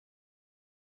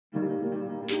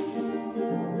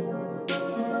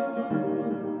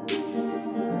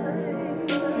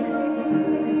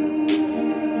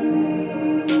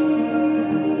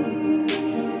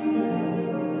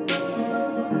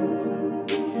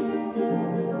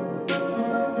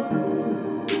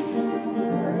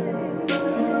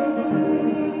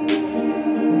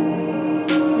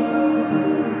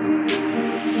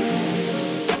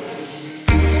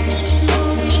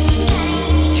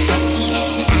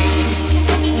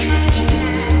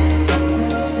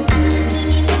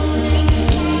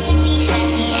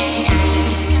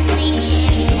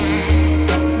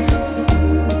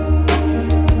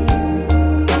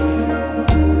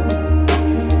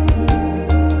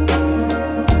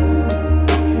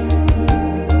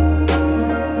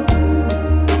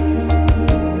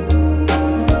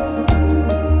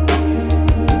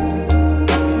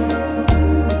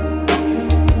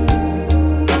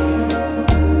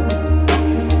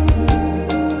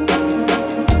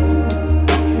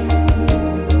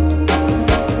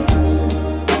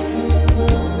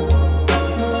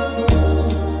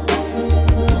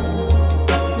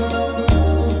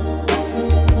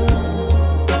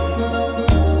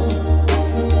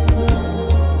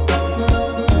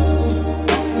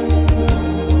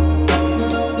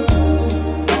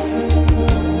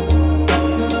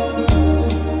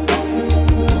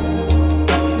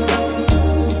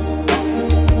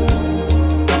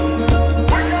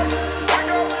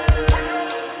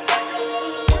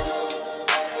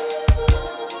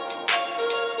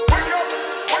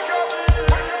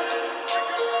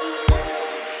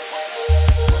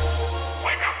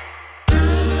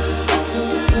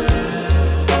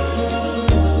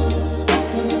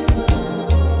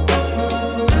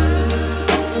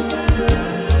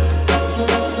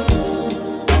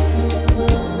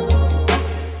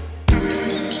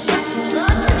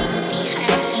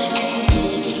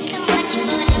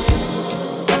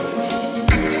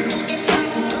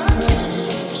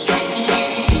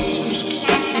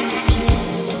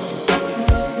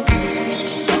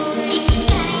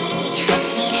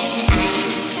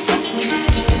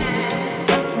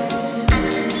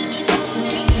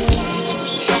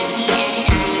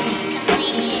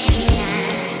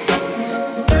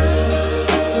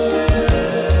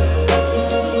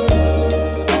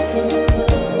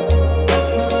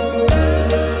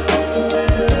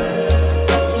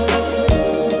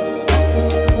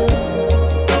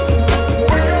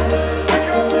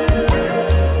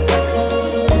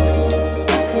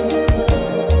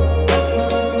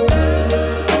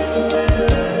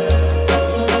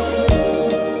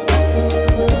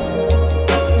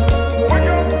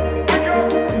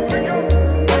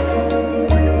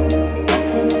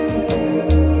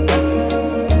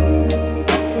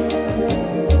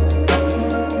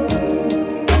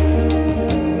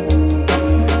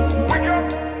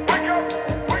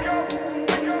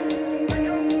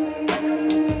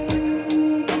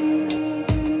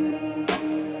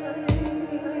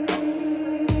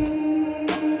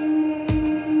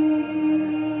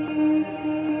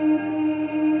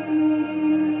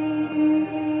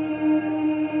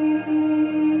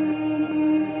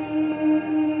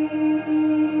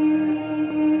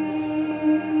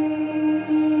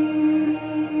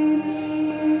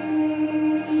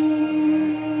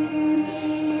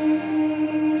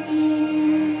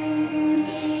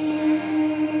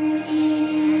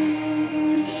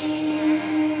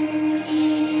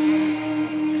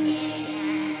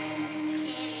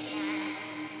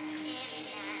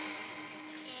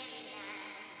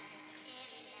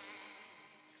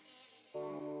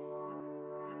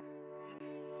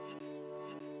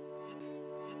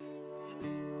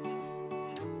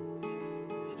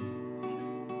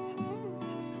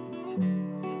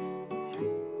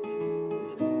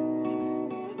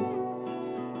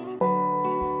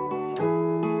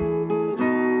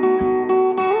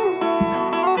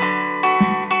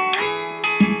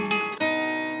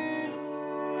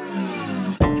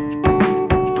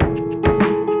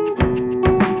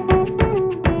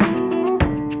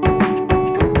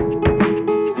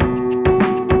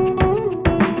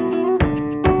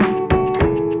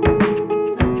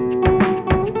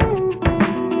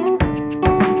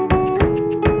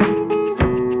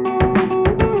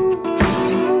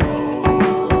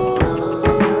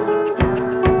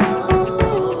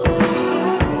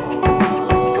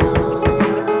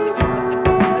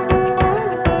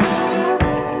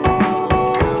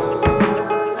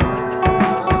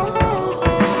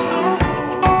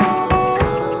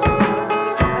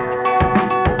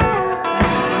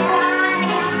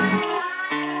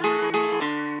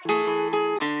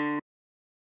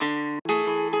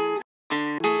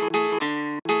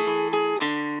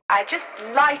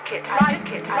like it,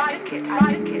 like it, like it,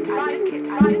 like it, like it,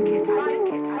 like it, like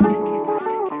it, like it.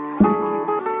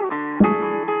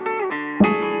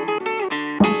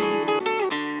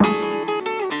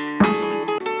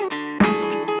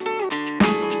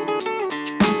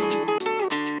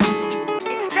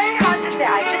 It's very hard to say.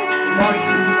 I just want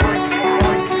to.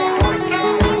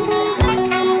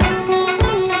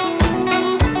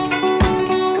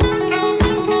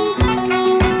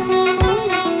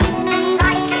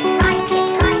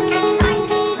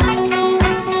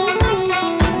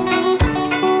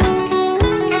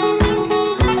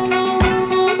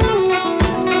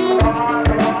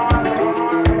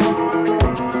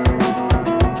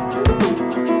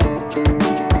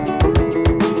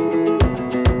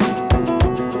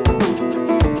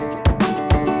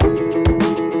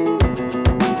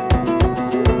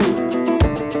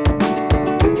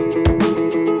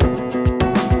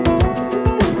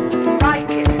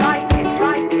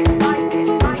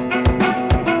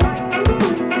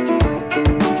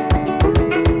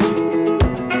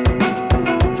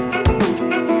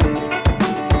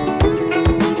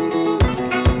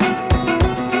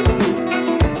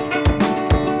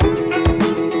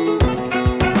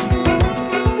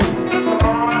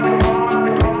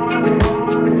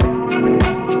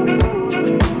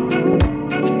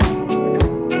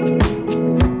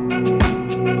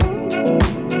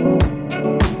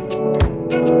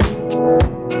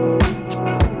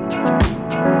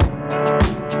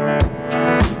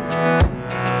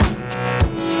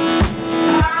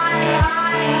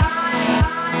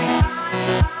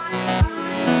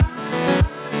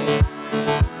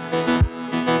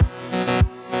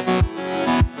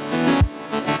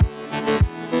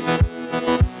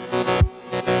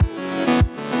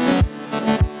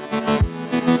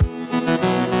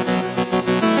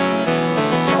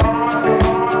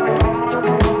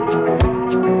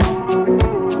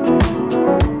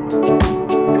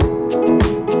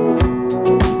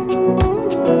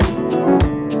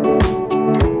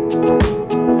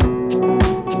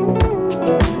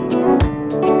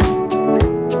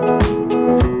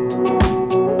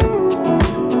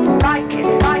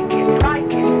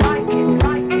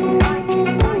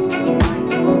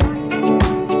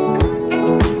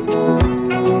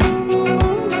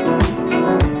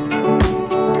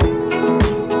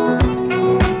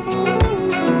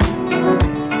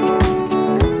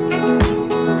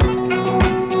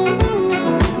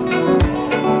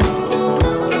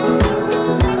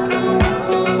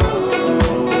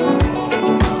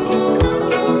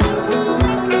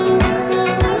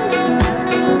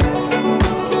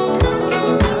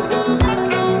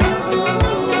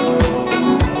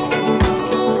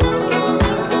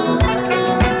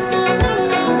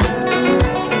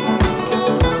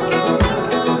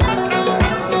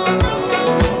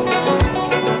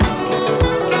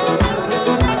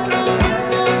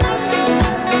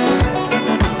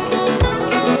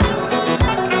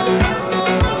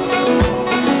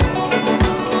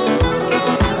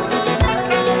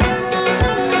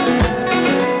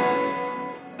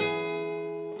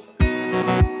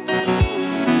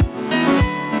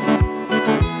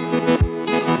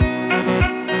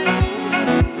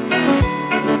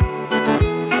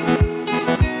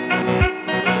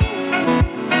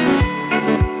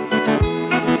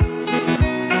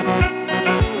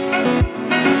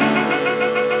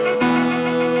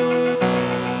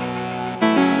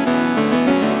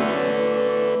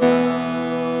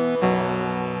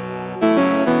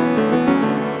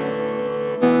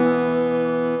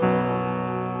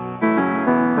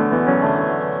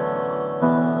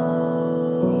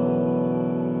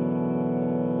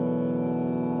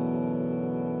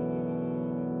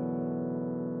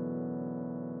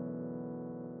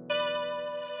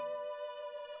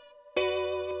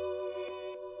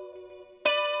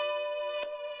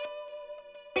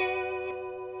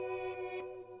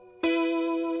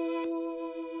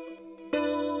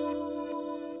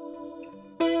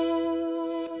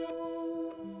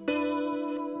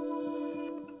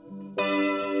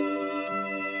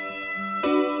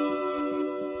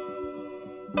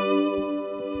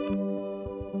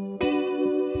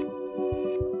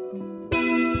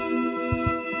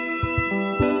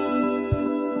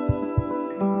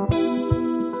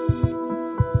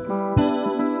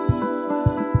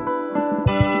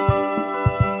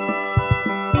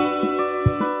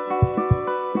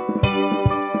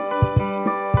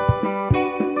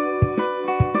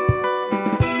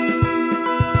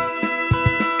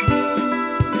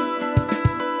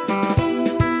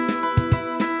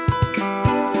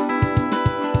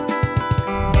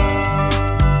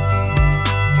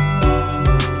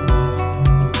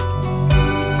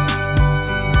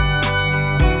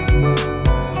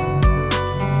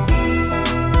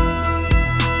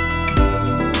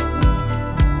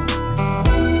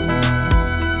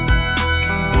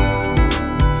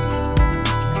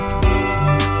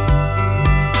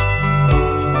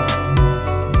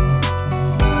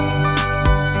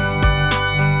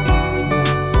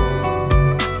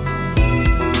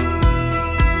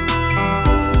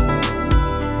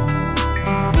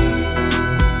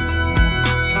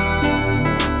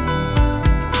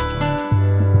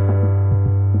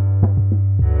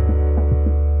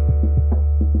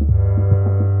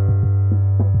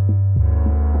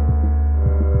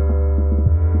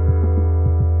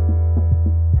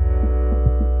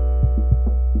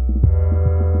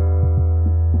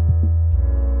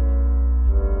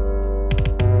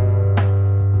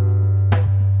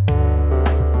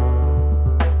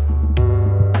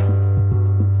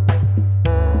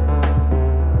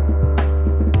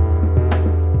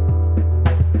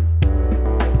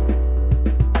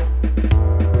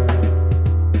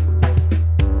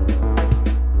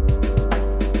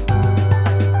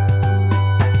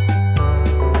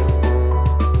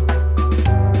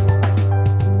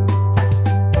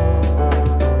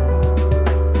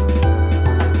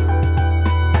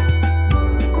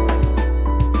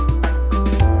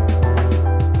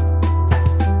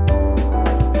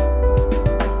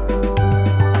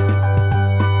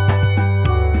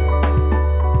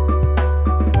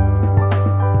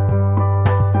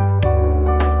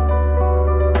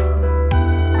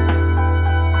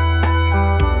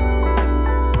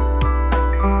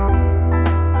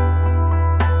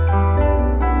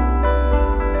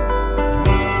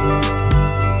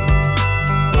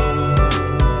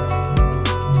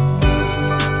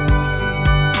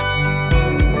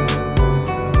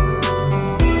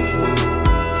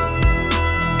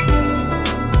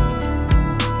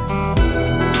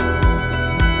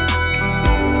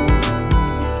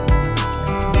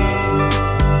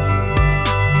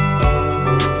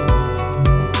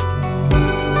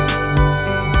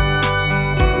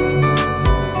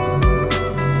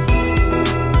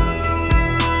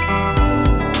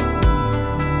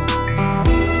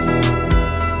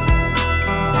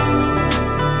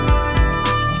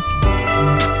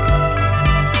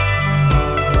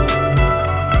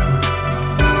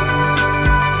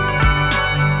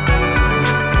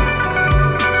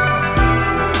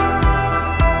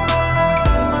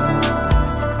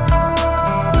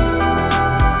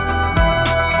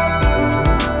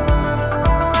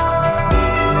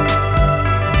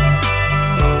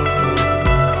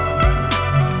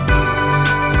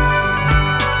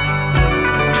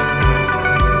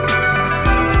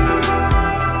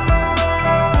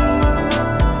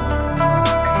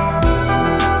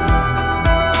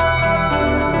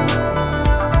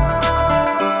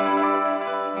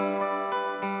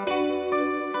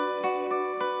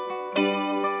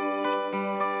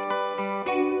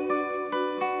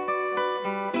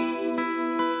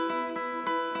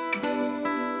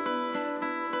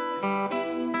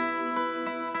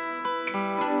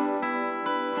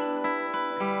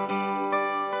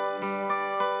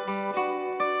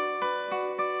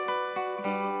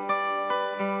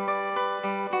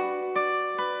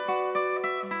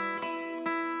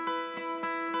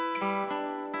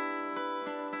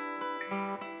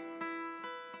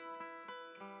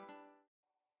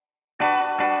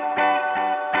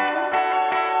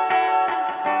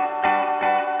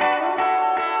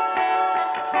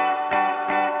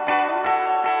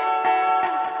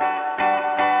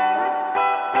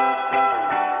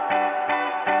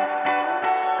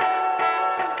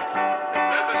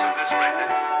 this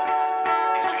record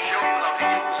is to show you how to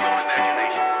use your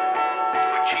imagination to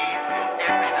achieve your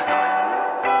every desire.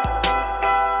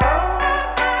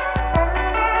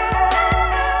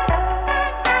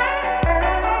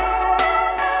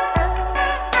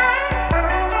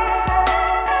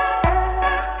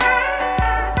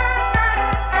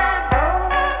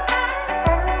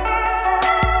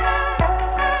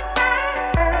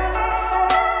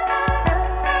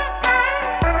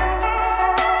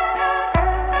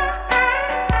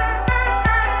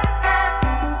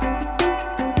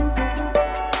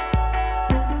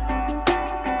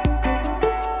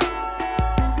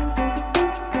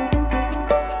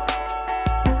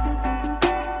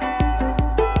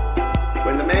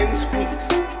 When the man speaks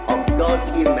of God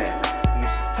in man, he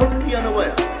is totally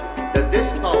unaware that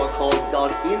this power called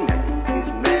God in man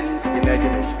is man's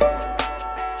imagination.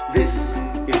 This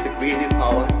is the creative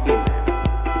power in man.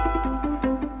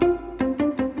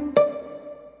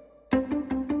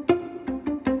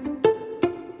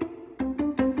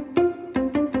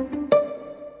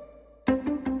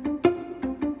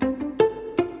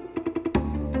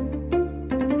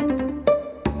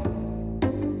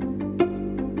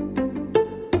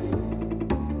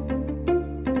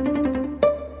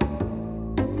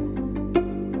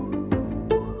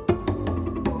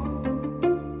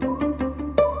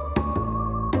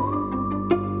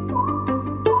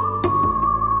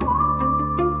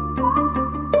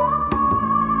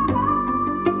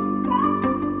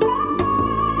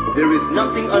 There is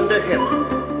nothing under heaven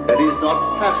that is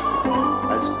not plastic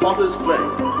as potter's clay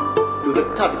to the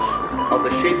touch of the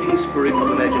shaping spirit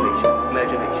of imagination.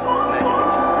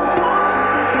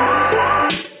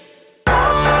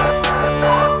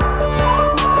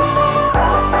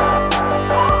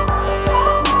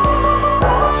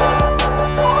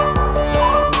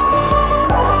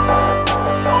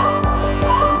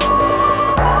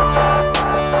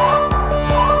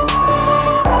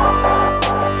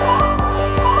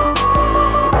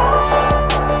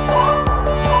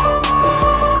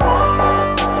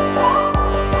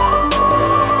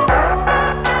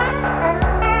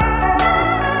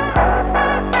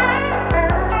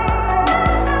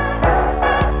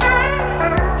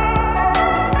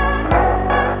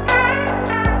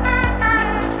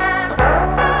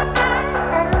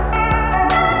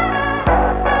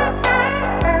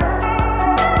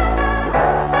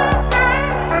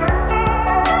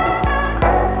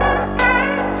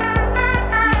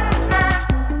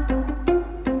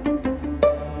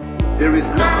 There is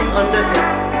nothing under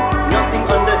heaven, nothing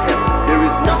under heaven, there is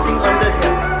nothing under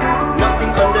heaven, nothing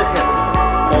under heaven,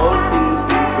 all things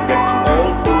in subjection,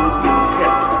 all things in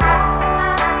heaven.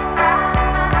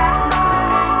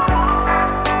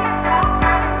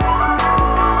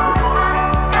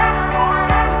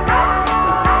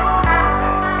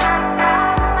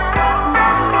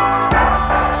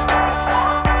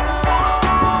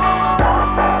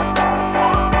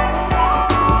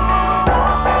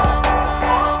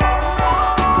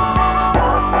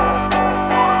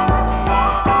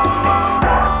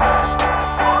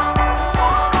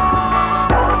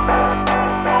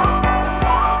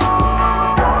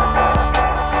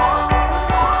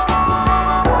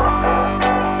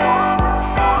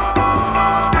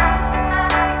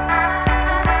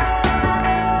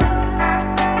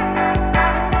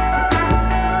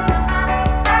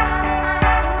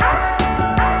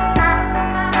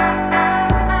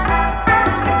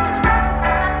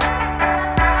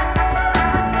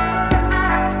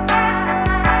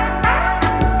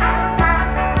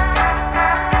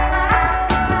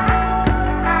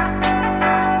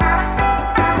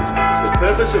 The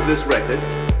purpose of this record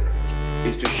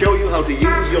is to show you how to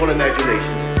use your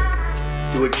imagination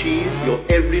to achieve your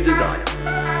every desire.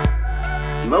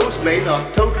 Most men are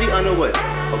totally unaware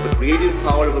of the creative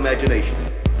power of imagination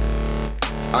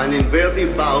and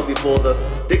invariably bow before the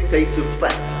dictates of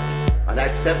facts and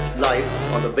accept life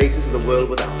on the basis of the world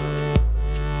without.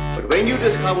 But when you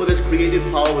discover this creative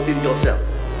power within yourself,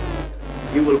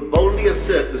 you will boldly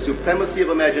assert the supremacy of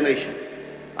imagination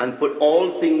and put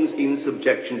all things in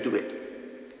subjection to it.